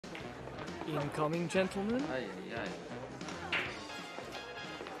Incoming, gentlemen. Aye, aye, aye.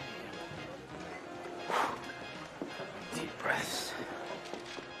 Deep breaths.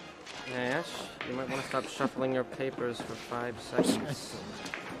 Nash, you might want to stop shuffling your papers for 5 seconds.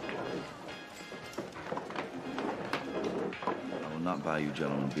 I will not buy you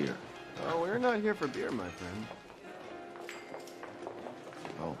gentlemen beer. Oh, we're not here for beer, my friend.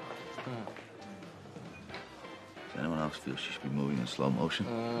 Oh. Does anyone else feel she should be moving in slow motion?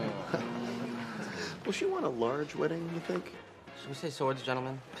 Will she want a large wedding, you think? Should we say swords,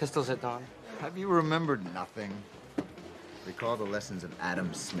 gentlemen? Pistols at dawn? Have you remembered nothing? Recall the lessons of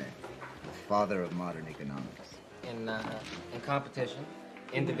Adam Smith, the father of modern economics. In competition,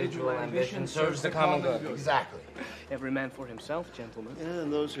 individual ambition serves the common good. Exactly. Every man for himself, gentlemen. Yeah,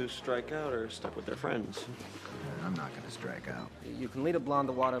 and those who strike out are stuck with their friends. I'm not gonna strike out. You can lead a blonde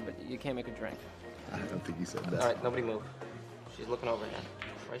to water, but you can't make her drink. I don't think you said that. All right, nobody move. She's looking over here.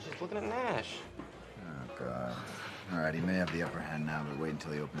 Right, she's looking at Nash. Oh, God. All right, he may have the upper hand now, but wait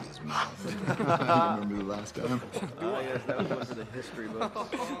until he opens his mouth. Remember the last time? Oh, yes, that was most of the history books.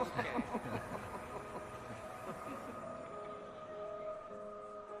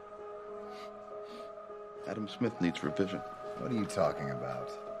 Adam Smith needs revision. What are you talking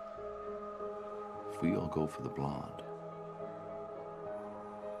about? If we all go for the blonde,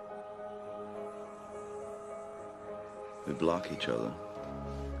 we block each other.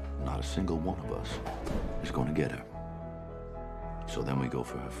 Not a single one of us is going to get her. So then we go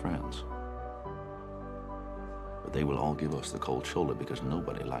for her friends. But they will all give us the cold shoulder because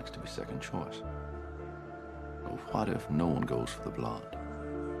nobody likes to be second choice. But what if no one goes for the blonde?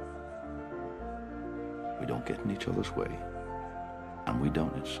 We don't get in each other's way, and we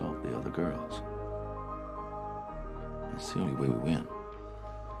don't insult the other girls. That's the only way we win.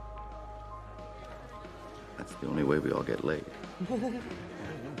 That's the only way we all get laid.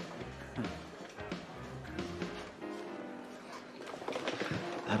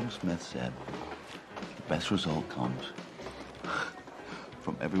 Adam Smith said, the best result comes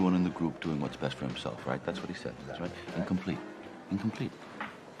from everyone in the group doing what's best for himself, right? That's what he said, that's right? Incomplete. Incomplete.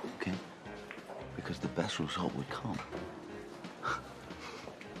 Okay? Because the best result would come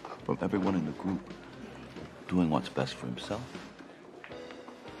from everyone in the group doing what's best for himself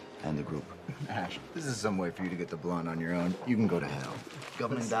and the group. Ash, this is some way for you to get the blonde on your own. You can go to hell.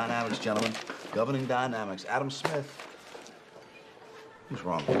 Governing dynamics, gentlemen. Governing dynamics. Adam Smith. What's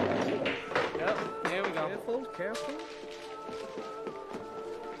wrong? Yep, here we go. Careful, careful.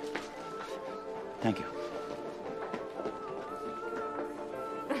 Thank you.